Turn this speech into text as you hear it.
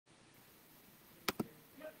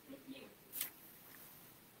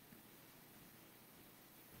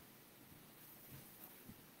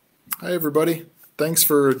Hi, everybody. Thanks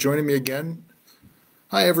for joining me again.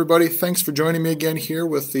 Hi, everybody. Thanks for joining me again here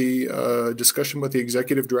with the discussion with the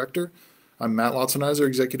Executive Director. I'm Matt Lotzenizer,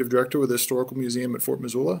 Executive Director with the Historical Museum at Fort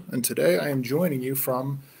Missoula, and today I am joining you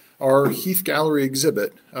from our Heath Gallery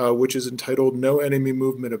exhibit, which is entitled No Enemy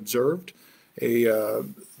Movement Observed,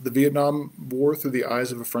 the Vietnam War Through the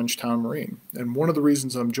Eyes of a Frenchtown Marine. And one of the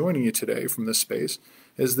reasons I'm joining you today from this space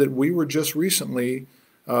is that we were just recently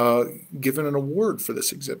given an award for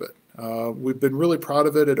this exhibit. We've been really proud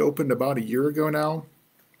of it. It opened about a year ago now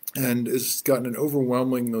and has gotten an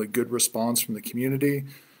overwhelmingly good response from the community.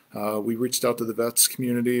 We reached out to the vets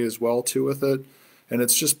community as well too with it, and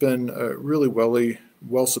it's just been a really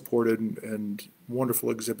well supported and wonderful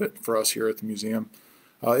exhibit for us here at the museum.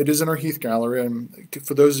 It is in our Heath Gallery, and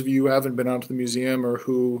for those of you who haven't been out to the museum or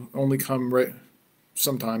who only come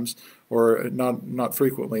sometimes or not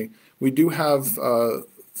frequently, we do have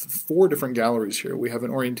four different galleries here. We have an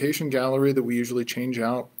orientation gallery that we usually change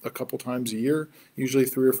out a couple times a year, usually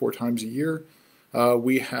 3 or 4 times a year.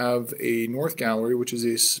 We have a north gallery, which is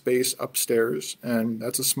a space upstairs, and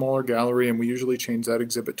that's a smaller gallery, and we usually change that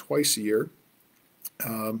exhibit twice a year,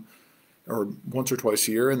 or once or twice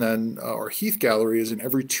a year. And then our Heath Gallery is an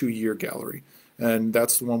every 2-year gallery, and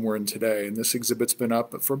that's the one we're in today. And this exhibit's been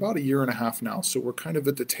up for about a year and a half now, so we're kind of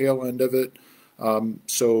at the tail end of it.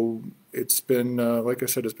 So it's been, like I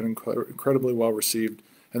said, it's been incredibly well received.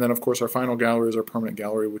 And then, of course, our final gallery is our permanent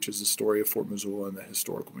gallery, which is the story of Fort Missoula and the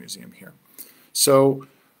Historical Museum here. So,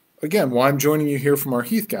 again, why I'm joining you here from our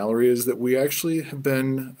Heath Gallery is that we actually have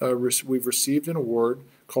been, we've received an award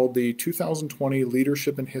called the 2020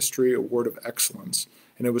 Leadership in History Award of Excellence,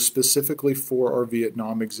 and it was specifically for our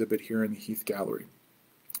Vietnam exhibit here in the Heath Gallery.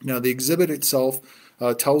 Now, the exhibit itself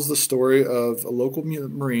tells the story of a local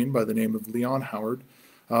Marine by the name of Leon Howard.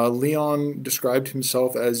 Leon described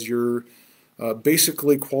himself as your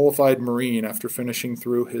basically qualified Marine after finishing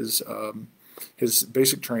through his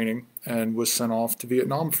basic training and was sent off to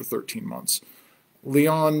Vietnam for 13 months.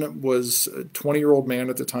 Leon was a 20-year-old man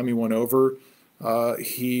at the time he went over.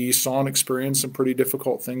 He saw and experienced some pretty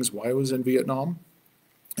difficult things while he was in Vietnam,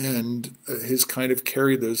 and has kind of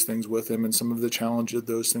carried those things with him and some of the challenges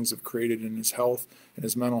those things have created in his health and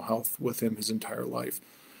his mental health with him his entire life.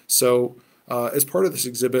 So as part of this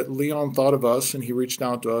exhibit, Leon thought of us and he reached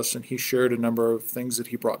out to us and he shared a number of things that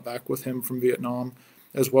he brought back with him from Vietnam,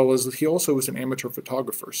 as well as he also was an amateur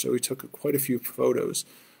photographer, so he took quite a few photos,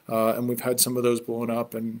 and we've had some of those blown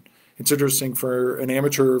up. And it's interesting, for an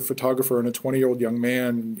amateur photographer and a 20-year-old young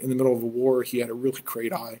man in the middle of a war, he had a really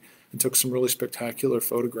great eye and took some really spectacular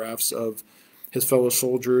photographs of his fellow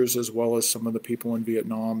soldiers as well as some of the people in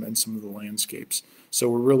Vietnam and some of the landscapes. So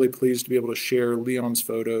we're really pleased to be able to share Leon's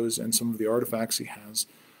photos and some of the artifacts he has.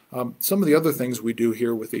 Some of the other things we do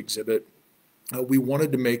here with the exhibit, we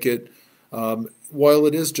wanted to make it, while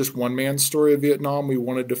it is just one man's story of Vietnam, we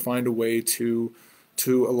wanted to find a way to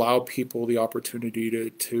allow people the opportunity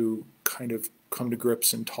to kind of come to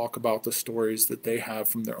grips and talk about the stories that they have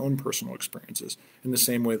from their own personal experiences in the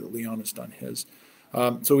same way that Leon has done his.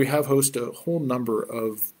 So we have hosted a whole number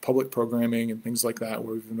of public programming and things like that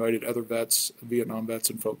where we've invited other vets, Vietnam vets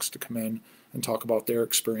and folks to come in and talk about their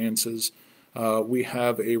experiences. We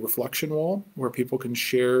have a reflection wall where people can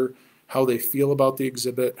share how they feel about the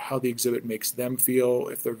exhibit, how the exhibit makes them feel.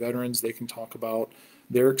 If they're veterans, they can talk about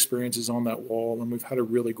their experiences on that wall, and we've had a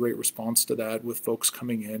really great response to that with folks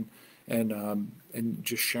coming in and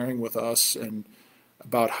just sharing with us and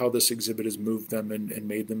about how this exhibit has moved them and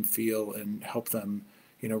made them feel and helped them,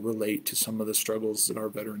 relate to some of the struggles that our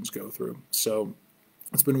veterans go through. So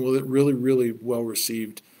it's been really well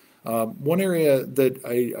received. One area that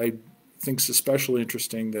I think is especially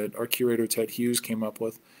interesting that our curator Ted Hughes came up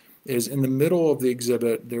with is in the middle of the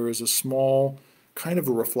exhibit there is a small kind of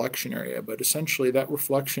a reflection area, but essentially that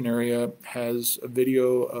reflection area has a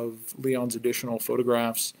video of Leon's additional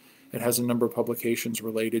photographs. It has a number of publications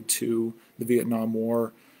related to the Vietnam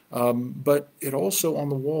War, but it also on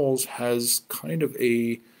the walls has kind of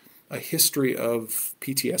a history of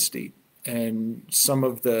PTSD and some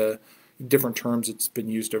of the different terms it's been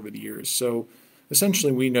used over the years. So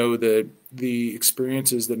essentially we know that the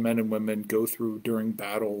experiences that men and women go through during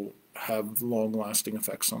battle have long-lasting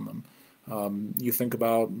effects on them. You think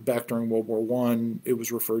about back during World War I, it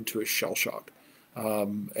was referred to as shell shock.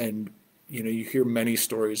 And you hear many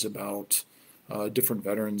stories about different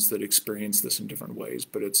veterans that experience this in different ways,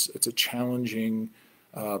 but it's a challenging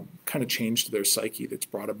kind of change to their psyche that's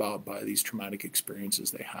brought about by these traumatic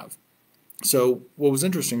experiences they have. So what was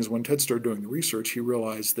interesting is when Ted started doing the research, he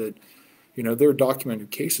realized that there are documented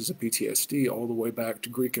cases of PTSD all the way back to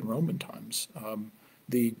Greek and Roman times.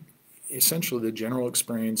 essentially the general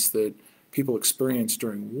experience that people experienced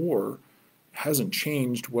during war hasn't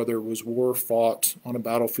changed, whether it was war fought on a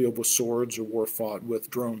battlefield with swords or war fought with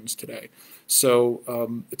drones today.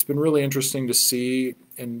 So it's been really interesting to see,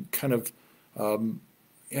 and kind of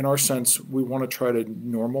in our sense, we want to try to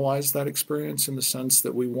normalize that experience, in the sense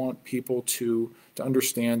that we want people to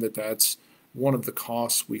understand that that's one of the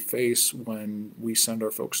costs we face when we send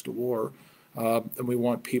our folks to war. And we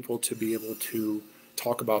want people to be able to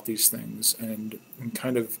talk about these things and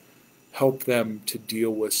kind of help them to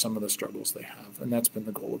deal with some of the struggles they have. And that's been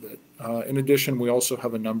the goal of it. In addition, we also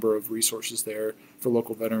have a number of resources there for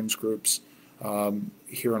local veterans groups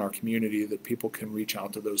here in our community, that people can reach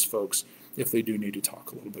out to those folks if they do need to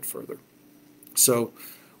talk a little bit further. So,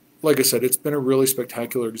 like I said, it's been a really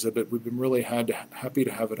spectacular exhibit. We've been really happy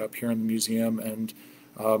to have it up here in the museum, and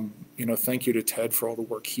thank you to Ted for all the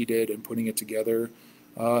work he did in putting it together,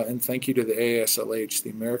 and thank you to the AASLH,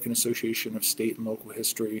 the American Association of State and Local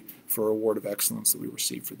History, for an award of excellence that we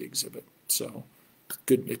received for the exhibit. So,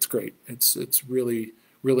 good, it's great. It's really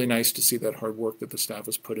nice to see that hard work that the staff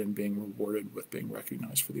has put in being rewarded with being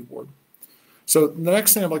recognized for the award. So the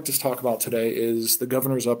next thing I'd like to talk about today is the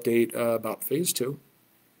governor's update about Phase 2.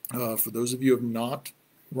 For those of you who have not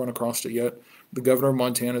run across it yet, the governor of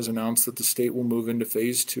Montana has announced that the state will move into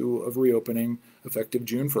Phase 2 of reopening effective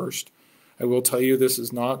June 1st. I will tell you, this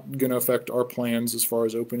is not going to affect our plans as far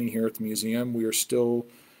as opening here at the museum. We are still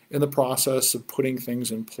in the process of putting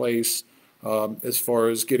things in place as far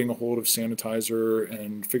as getting a hold of sanitizer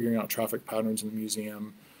and figuring out traffic patterns in the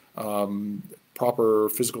museum, proper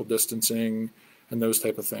physical distancing, and those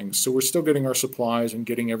type of things. So we're still getting our supplies and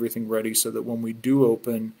getting everything ready so that when we do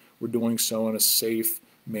open, we're doing so in a safe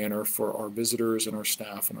manner for our visitors and our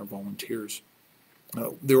staff and our volunteers.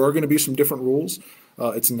 There are going to be some different rules.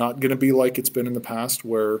 It's not going to be like it's been in the past,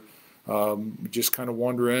 where we just kind of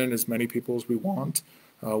wander in as many people as we want.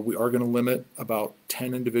 We are going to limit about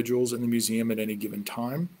 10 individuals in the museum at any given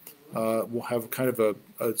time. We'll have kind of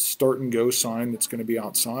a start and go sign that's going to be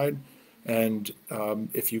outside. And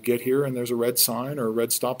if you get here and there's a red sign or a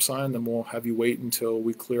red stop sign, then we'll have you wait until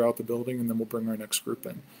we clear out the building, and then we'll bring our next group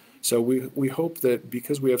in. So we hope that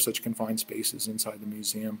because we have such confined spaces inside the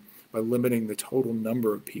museum, by limiting the total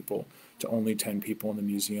number of people to only 10 people in the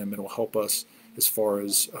museum, it'll help us as far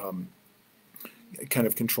as kind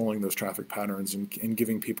of controlling those traffic patterns and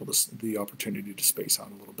giving people the opportunity to space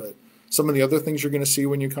out a little bit. Some of the other things you're going to see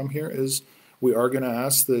when you come here is we are going to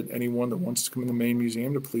ask that anyone that wants to come in the main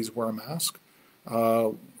museum to please wear a mask.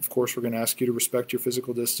 Of course, we're going to ask you to respect your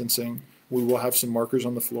physical distancing. We will have some markers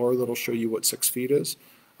on the floor that'll show you what 6 feet is,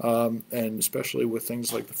 and especially with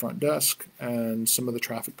things like the front desk and some of the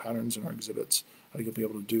traffic patterns in our exhibits, you'll be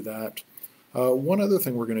able to do that. One other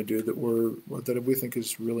thing we're going to do that we think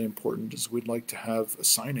is really important is we'd like to have a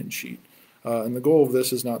sign-in sheet. And the goal of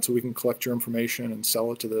this is not so we can collect your information and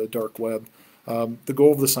sell it to the dark web. The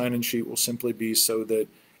goal of the sign-in sheet will simply be so that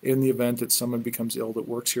in the event that someone becomes ill that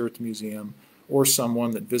works here at the museum, or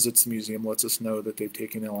someone that visits the museum lets us know that they've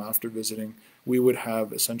taken ill after visiting, we would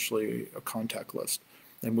have essentially a contact list.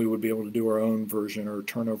 And we would be able to do our own version or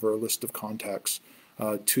turn over a list of contacts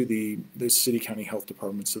to the city county health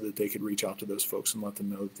department so that they could reach out to those folks and let them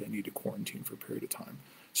know that they need to quarantine for a period of time.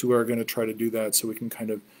 So we are going to try to do that so we can kind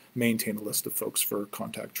of maintain a list of folks for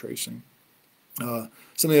contact tracing. Some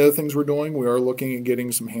of the other things we're doing, we are looking at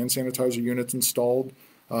getting some hand sanitizer units installed,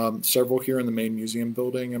 several here in the main museum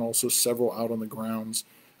building and also several out on the grounds.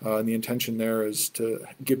 And the intention there is to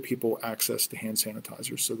give people access to hand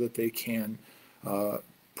sanitizer so that they can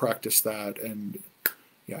practice that. And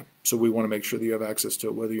yeah, so we want to make sure that you have access to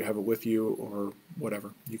it, whether you have it with you or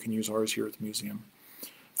whatever. You can use ours here at the museum.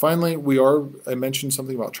 Finally, I mentioned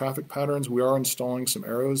something about traffic patterns. We are installing some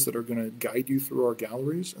arrows that are going to guide you through our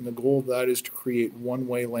galleries, and the goal of that is to create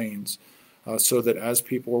one-way lanes so that as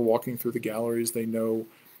people are walking through the galleries, they know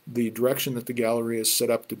the direction that the gallery is set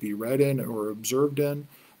up to be read in or observed in,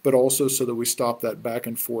 but also so that we stop that back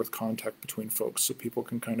and forth contact between folks so people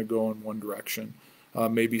can kind of go in one direction.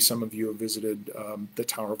 Maybe some of you have visited the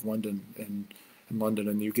Tower of London in London,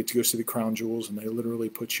 and you get to go see the crown jewels, and they literally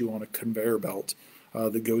put you on a conveyor belt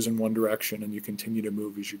that goes in one direction, and you continue to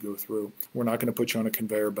move as you go through. We're not going to put you on a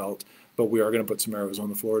conveyor belt, but we are going to put some arrows on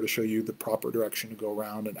the floor to show you the proper direction to go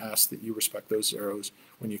around and ask that you respect those arrows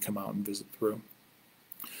when you come out and visit through.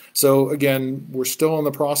 So again, we're still in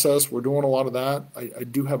the process. We're doing a lot of that. I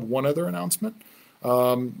do have one other announcement.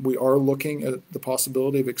 We are looking at the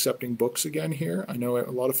possibility of accepting books again here. I know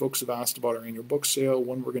a lot of folks have asked about our annual book sale,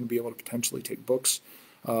 when we're going to be able to potentially take books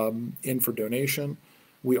in for donation.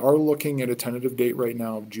 We are looking at a tentative date right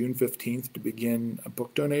now of June 15th to begin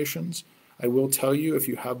book donations. I will tell you, if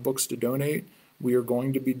you have books to donate, we are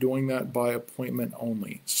going to be doing that by appointment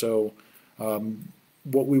only. So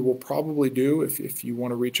what we will probably do, if you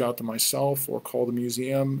want to reach out to myself or call the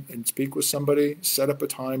museum and speak with somebody, set up a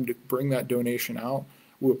time to bring that donation out.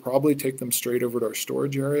 We'll probably take them straight over to our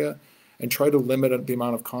storage area and try to limit the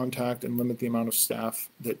amount of contact and limit the amount of staff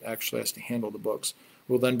that actually has to handle the books.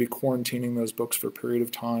 We'll then be quarantining those books for a period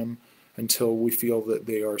of time until we feel that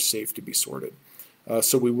they are safe to be sorted.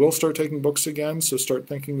 So we will start taking books again, so start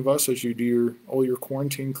thinking of us as you do all your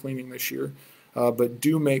quarantine cleaning this year. But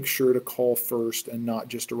do make sure to call first and not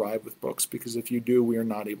just arrive with books, because if you do, we are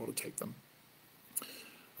not able to take them.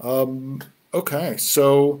 Okay,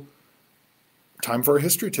 so time for our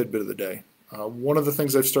history tidbit of the day. One of the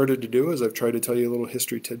things I've started to do is I've tried to tell you a little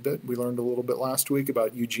history tidbit. We learned a little bit last week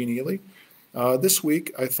about Eugene Ely. This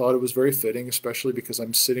week, I thought it was very fitting, especially because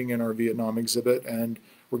I'm sitting in our Vietnam exhibit and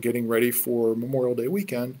we're getting ready for Memorial Day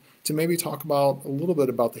weekend, to maybe talk about a little bit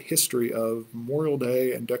about the history of Memorial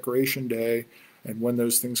Day and Decoration Day and when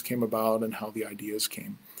those things came about and how the ideas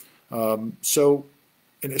came. And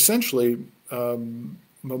essentially,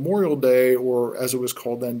 Memorial Day, or as it was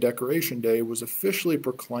called then, Decoration Day, was officially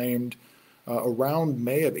proclaimed around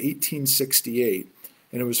May of 1868.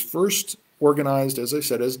 And it was first organized, as I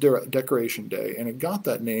said, as Decoration Day. And it got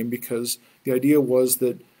that name because the idea was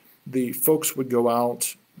that the folks would go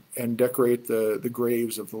out and decorate the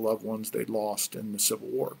graves of the loved ones they'd lost in the Civil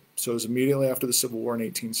War. So it was immediately after the Civil War in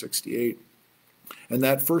 1868. And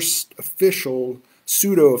that first official,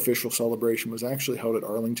 pseudo-official celebration was actually held at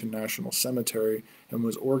Arlington National Cemetery and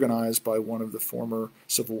was organized by one of the former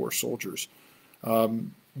Civil War soldiers.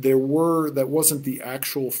 That wasn't the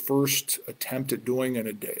actual first attempt at doing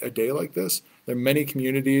a day like this. There are many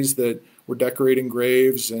communities that were decorating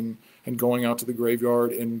graves and going out to the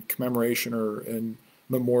graveyard in commemoration or in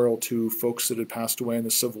memorial to folks that had passed away in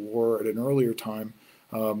the Civil War at an earlier time.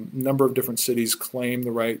 A number of different cities claim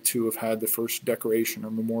the right to have had the first decoration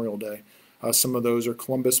or Memorial Day. Some of those are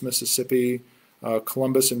Columbus, Mississippi,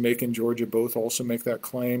 Columbus and Macon, Georgia, both also make that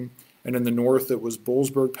claim. And in the north, it was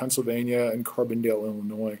Boalsburg, Pennsylvania, and Carbondale,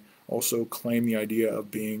 Illinois, also claim the idea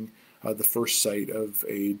of being the first site of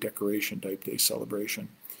a Decoration Type Day celebration.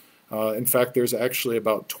 In fact, there's actually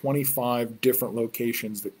about 25 different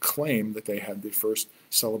locations that claim that they had the first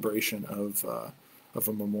celebration of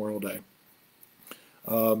a Memorial Day.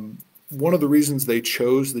 One of the reasons they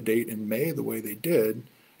chose the date in May the way they did,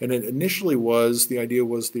 and it initially was, the idea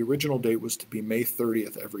was the original date was to be May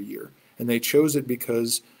 30th every year. And they chose it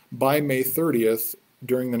because by May 30th,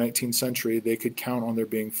 during the 19th century, they could count on there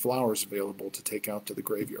being flowers available to take out to the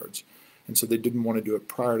graveyards. And so they didn't want to do it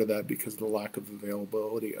prior to that because of the lack of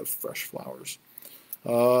availability of fresh flowers.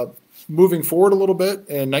 Moving forward a little bit,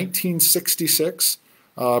 in 1966,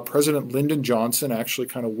 President Lyndon Johnson actually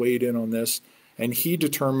kind of weighed in on this, and he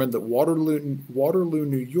determined that Waterloo,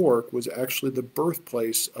 New York was actually the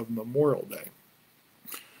birthplace of Memorial Day.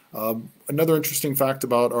 Another interesting fact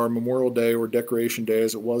about our Memorial Day, or Decoration Day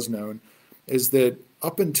as it was known, is that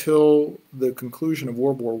up until the conclusion of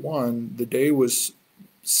World War I, the day was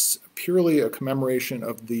purely a commemoration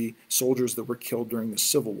of the soldiers that were killed during the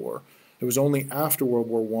Civil War. It was only after World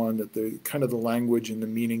War I that the language and the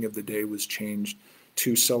meaning of the day was changed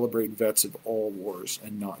to celebrate vets of all wars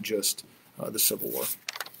and not just the Civil War.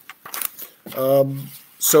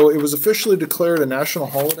 So it was officially declared a national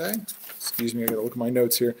holiday. Excuse me, I gotta look at my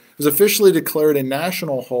notes here. It was officially declared a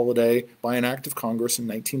national holiday by an act of Congress in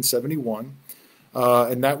 1971.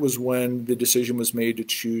 And that was when the decision was made to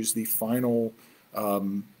choose the final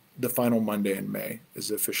Monday in May as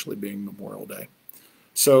officially being Memorial Day.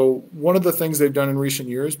 So one of the things they've done in recent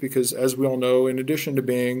years, because as we all know, in addition to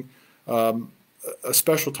being a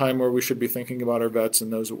special time where we should be thinking about our vets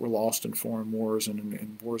and those that were lost in foreign wars and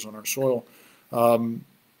in wars on our soil,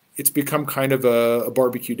 it's become kind of a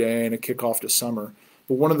barbecue day and a kickoff to summer.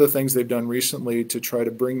 But one of the things they've done recently to try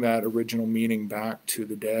to bring that original meaning back to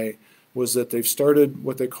the day was that they've started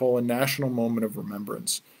what they call a national moment of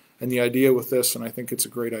remembrance. And the idea with this, and I think it's a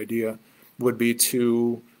great idea, would be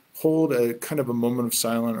to hold a kind of a moment of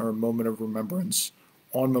silence or a moment of remembrance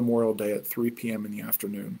on Memorial Day at 3 p.m. in the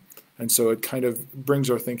afternoon. And so it kind of brings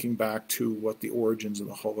our thinking back to what the origins of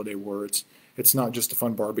the holiday were. It's not just a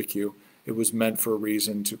fun barbecue. It was meant for a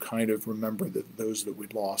reason to kind of remember those that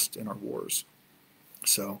we'd lost in our wars.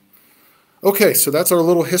 So, okay, so that's our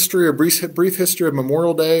little history, or brief history of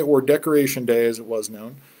Memorial Day, or Decoration Day as it was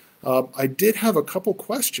known. I did have a couple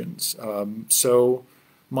questions. So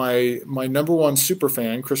my number one super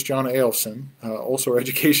fan, Christiana Ailson, also our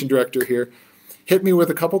education director here, hit me with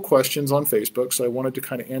a couple questions on Facebook, so I wanted to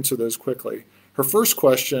kind of answer those quickly. Her first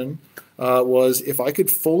question was, if I could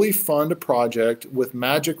fully fund a project with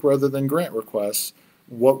magic rather than grant requests,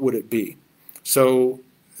 what would it be? So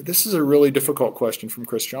this is a really difficult question from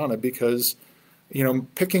Christiana because,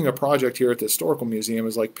 picking a project here at the Historical Museum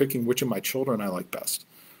is like picking which of my children I like best.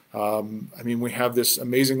 I mean, we have this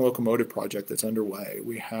amazing locomotive project that's underway.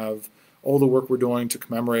 We have all the work we're doing to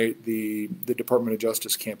commemorate the Department of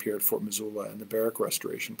Justice camp here at Fort Missoula and the barrack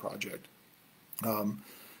restoration project.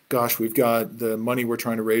 Gosh, we've got the money we're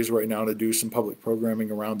trying to raise right now to do some public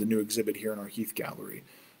programming around the new exhibit here in our Heath Gallery.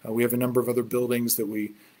 We have a number of other buildings that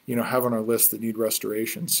we, have on our list that need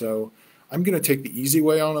restoration. So I'm going to take the easy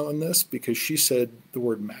way on this because she said the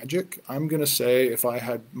word magic. I'm going to say if I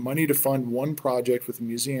had money to fund one project with a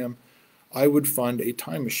museum, I would fund a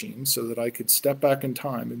time machine so that I could step back in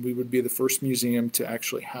time and we would be the first museum to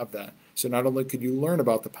actually have that. So not only could you learn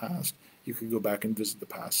about the past, you could go back and visit the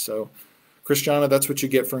past. So Christiana, that's what you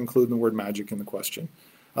get for including the word magic in the question.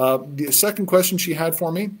 The second question she had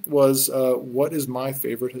for me was, what is my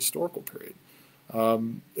favorite historical period?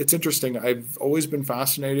 It's interesting. I've always been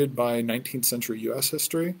fascinated by 19th century U.S.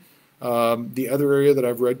 history. The other area that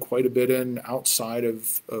I've read quite a bit in outside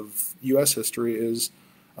of U.S. history is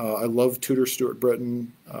I love Tudor Stuart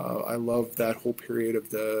Britain. I love that whole period of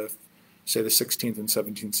the 16th and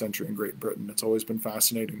 17th century in Great Britain. It's always been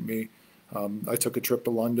fascinating to me. I took a trip to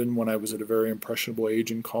London when I was at a very impressionable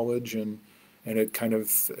age in college, and it kind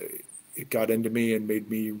of it got into me and made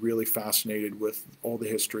me really fascinated with all the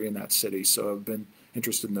history in that city. So I've been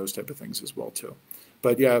interested in those type of things as well too.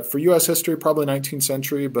 But yeah, for U.S. history, probably 19th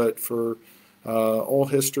century. But for all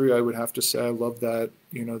history, I would have to say I love that,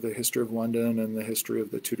 the history of London and the history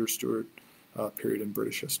of the Tudor Stuart period in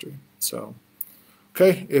British history. So,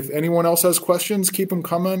 okay, if anyone else has questions, keep them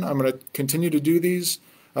coming. I'm going to continue to do these.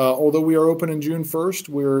 Although we are open in June 1st,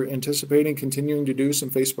 we're anticipating continuing to do some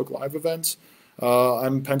Facebook Live events.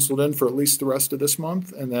 I'm penciled in for at least the rest of this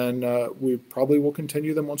month, and then we probably will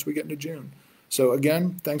continue them once we get into June. So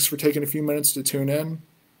again, thanks for taking a few minutes to tune in.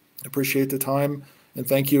 Appreciate the time, and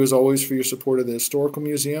thank you as always for your support of the Historical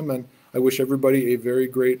Museum, and I wish everybody a very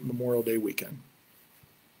great Memorial Day weekend.